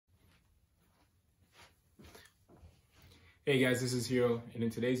Hey guys, this is Hero, and in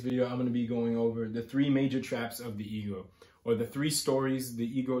today's video, I'm going to be going over the 3 major traps of the ego, or the 3 stories the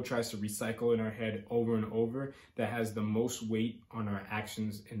ego tries to recycle in our head over and over that has the most weight on our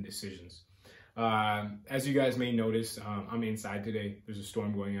actions and decisions. As you guys may notice, I'm inside today. There's a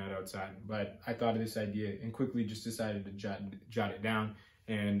storm going on outside, but I thought of this idea and quickly just decided to jot it down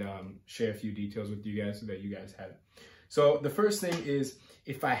and share a few details with you guys so that you guys have it. So the first thing is,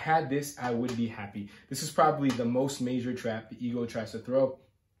 if I had this, I would be happy. This is probably the most major trap the ego tries to throw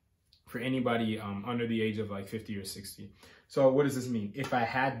for anybody under the age of like 50 or 60. So what does this mean? If I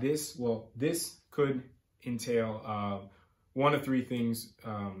had this, well, this could entail one of 3 things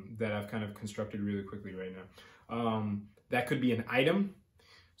that I've kind of constructed really quickly right now. That could be an item.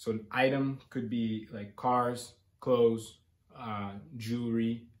 So an item could be like cars, clothes,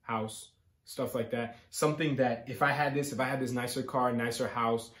 jewelry, house, stuff like that. Something that if I had this nicer car, nicer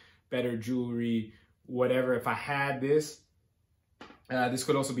house, better jewelry, whatever, if I had this, this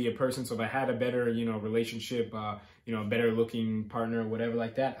could also be a person. So if I had a better, relationship, better looking partner, whatever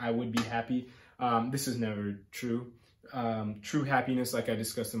like that, I would be happy. This is never true. True happiness, like I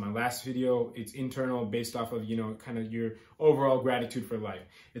discussed in my last video, it's internal, based off of, kind of your overall gratitude for life.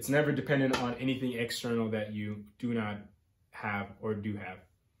 It's never dependent on anything external that you do not have or do have.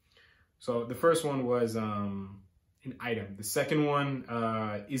 So the first one was an item. The second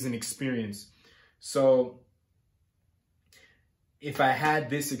one is an experience. So if I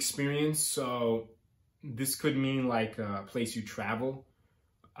had this experience, so this could mean like a place you travel.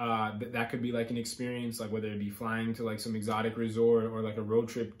 That could be like an experience, like whether it be flying to like some exotic resort or like a road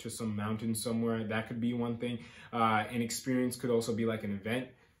trip to some mountain somewhere. That could be one thing. An experience could also be like an event,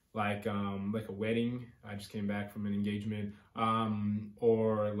 like a wedding. I just came back from an engagement,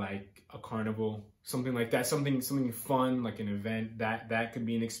 or like a carnival, something like that, something fun, like an event. That could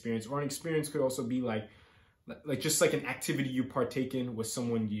be an experience. Or an experience could also be like just like an activity you partake in with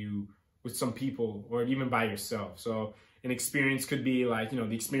with some people, or even by yourself. So an experience could be like, the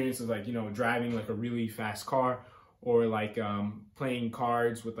experience of like, driving like a really fast car, or like playing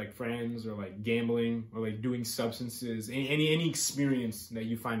cards with like friends, or like gambling, or like doing substances, any experience that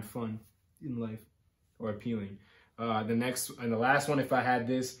you find fun in life or appealing. The next and the last one, if I had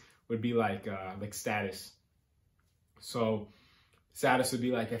this, would be like status. So status would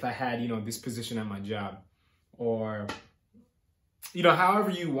be like if I had, this position at my job, or,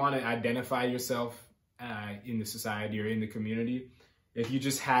 however you want to identify yourself in the society or in the community. If you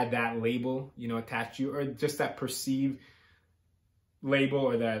just had that label, attached to you, or just that perceived label,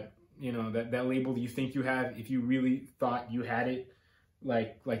 or that, that label you think you have, if you really thought you had it,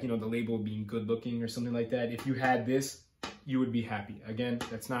 like the label being good looking or something like that, if you had this, you would be happy. Again,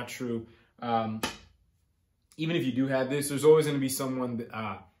 that's not true. Even if you do have this, there's always going to be someone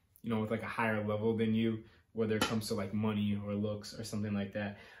that, with like a higher level than you, whether it comes to like money or looks or something like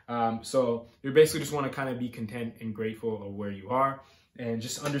that. So you basically just want to kind of be content and grateful of where you are, and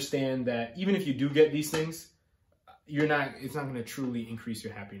just understand that even if you do get these things, it's not going to truly increase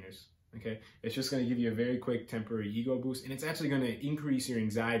your happiness. Okay, it's just going to give you a very quick temporary ego boost, and it's actually going to increase your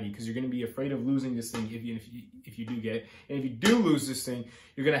anxiety, because you're going to be afraid of losing this thing if you do get it. And if you do lose this thing,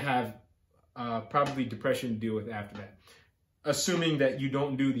 you're going to have probably depression to deal with after that, assuming that you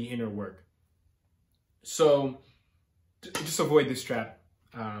don't do the inner work. So just avoid this trap.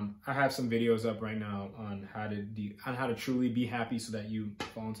 I have some videos up right now on how to truly be happy, so that you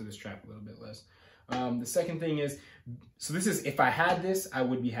fall into this trap a little bit less. The second thing is, so this is, if I had this, I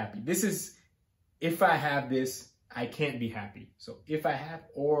would be happy. This is, if I have this, I can't be happy. So if I have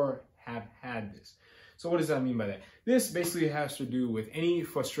or have had this. So what does that mean by that? This basically has to do with any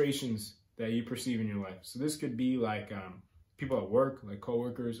frustrations that you perceive in your life. So this could be like people at work, like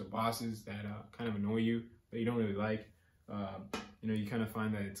coworkers or bosses that kind of annoy you, that you don't really like. You kind of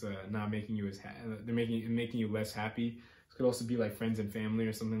find that it's not making you they're making you less happy. This could also be like friends and family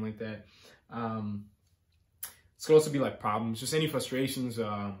or something like that. This could also be like problems, just any frustrations,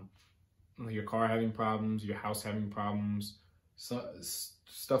 like your car having problems, your house having problems,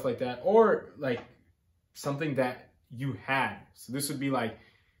 stuff like that, or like something that you had. So this would be like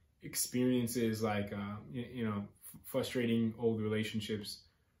experiences, like frustrating old relationships,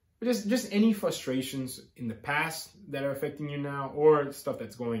 but just any frustrations in the past that are affecting you now, or stuff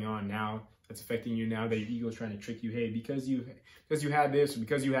that's going on now that's affecting you now, that your ego is trying to trick you. Hey, because you had this, or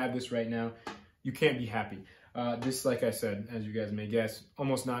because you have this right now, you can't be happy. This, like I said, as you guys may guess,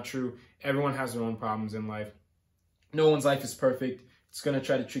 almost not true. Everyone has their own problems in life. No one's life is perfect. It's going to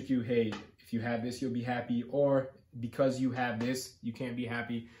try to trick you. Hey, if you have this, you'll be happy. Or because you have this, you can't be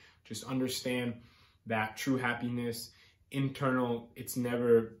happy. Just understand that true happiness, internal, it's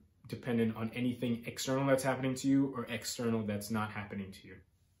never dependent on anything external that's happening to you or external that's not happening to you.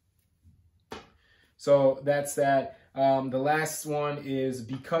 So that's that. The last one is,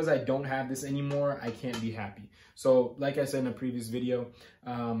 because I don't have this anymore, I can't be happy. So like I said in a previous video,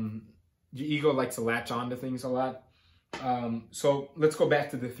 your ego likes to latch on to things a lot. So let's go back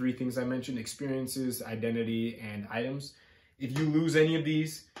to the three things I mentioned: experiences, identity, and items. If you lose any of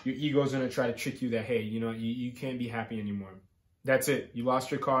these, your ego is going to try to trick you that, hey, you know, you can't be happy anymore. That's it. You lost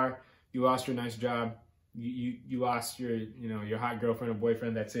your car. You lost your nice job. You lost your, you know, your hot girlfriend or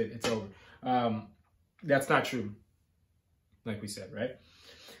boyfriend. That's it. It's over. That's not true. Like we said, right?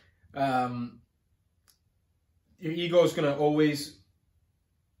 Your ego is going to always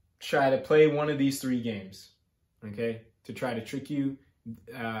try to play one of these three games, okay? To try to trick you,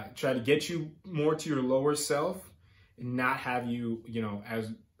 try to get you more to your lower self and not have you, you know,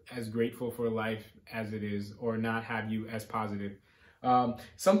 as grateful for life as it is, or not have you as positive.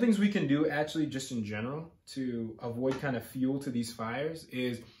 Some things we can do actually just in general to avoid kind of fuel to these fires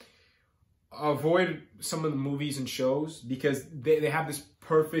is avoid some of the movies and shows, because they have this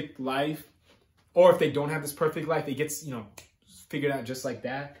perfect life, or if they don't have this perfect life, it gets, you know, figured out just like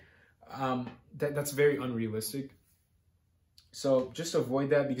that. That's very unrealistic. So just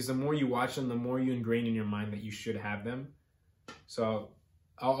avoid that, because the more you watch them, the more you ingrain in your mind that you should have them. So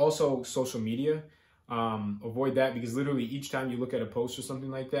also social media, avoid that, because literally each time you look at a post or something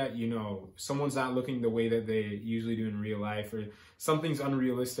like that, you know, someone's not looking the way that they usually do in real life, or something's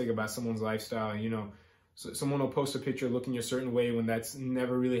unrealistic about someone's lifestyle. You know, so someone will post a picture looking a certain way when that's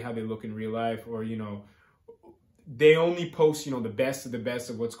never really how they look in real life, or, you know, they only post, you know, the best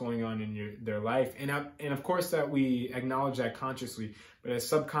of what's going on in their life. And of course that we acknowledge that consciously, but at a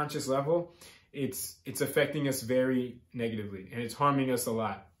subconscious level, it's affecting us very negatively, and it's harming us a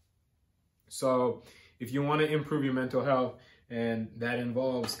lot. So if you want to improve your mental health, and that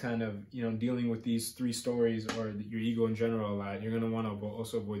involves kind of, you know, dealing with these three stories or your ego in general a lot, you're going to want to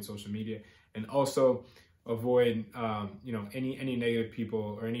also avoid social media, and also avoid, you know, any negative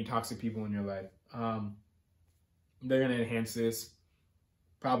people or any toxic people in your life. They're going to enhance this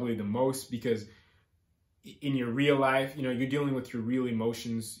probably the most, because in your real life, you know, you're dealing with your real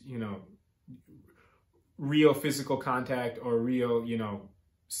emotions, you know, real physical contact, or real, you know,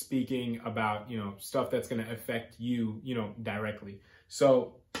 speaking about, you know, stuff that's going to affect you, you know, directly.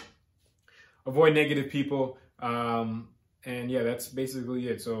 So avoid negative people. And yeah, that's basically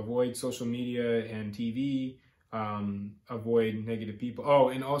it. So avoid social media and TV, avoid negative people. Oh,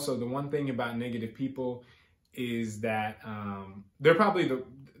 and also the one thing about negative people is that they're probably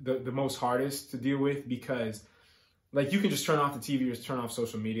the most hardest to deal with, because like you can just turn off the TV or just turn off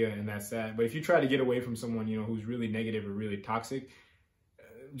social media and that's that. But if you try to get away from someone, you know, who's really negative or really toxic,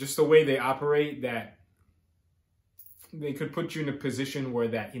 just the way they operate, that they could put you in a position where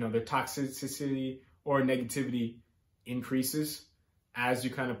that, you know, their toxicity or negativity increases as you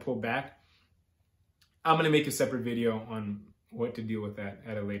kind of pull back. I'm going to make a separate video on what to deal with that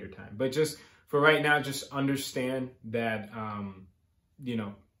at a later time. But just for right now, just understand that, you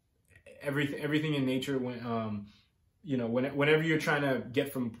know, everything in nature, when, you know, whenever you're trying to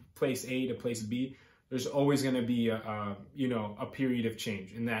get from place A to place B, there's always going to be you know, a period of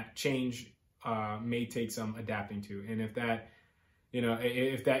change, and that change may take some adapting to. And if that, you know,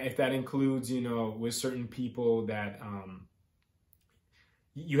 if that includes, you know, with certain people that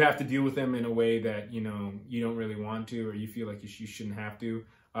you have to deal with them in a way that, you know, you don't really want to, or you feel like you shouldn't have to,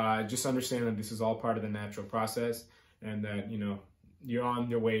 just understand that this is all part of the natural process, and that, you know, you're on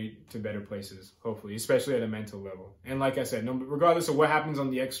your way to better places, hopefully, especially at a mental level. And like I said, regardless of what happens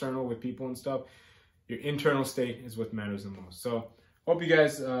on the external with people and stuff, your internal state is what matters the most. So hope you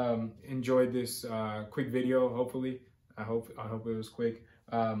guys enjoyed this quick video. Hopefully, I hope it was quick.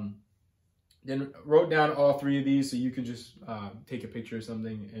 Then wrote down all three of these, so you can just take a picture or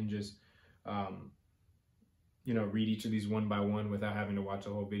something and just you know, read each of these one by one without having to watch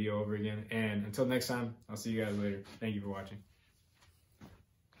the whole video over again. And until next time, I'll see you guys later. Thank you for watching.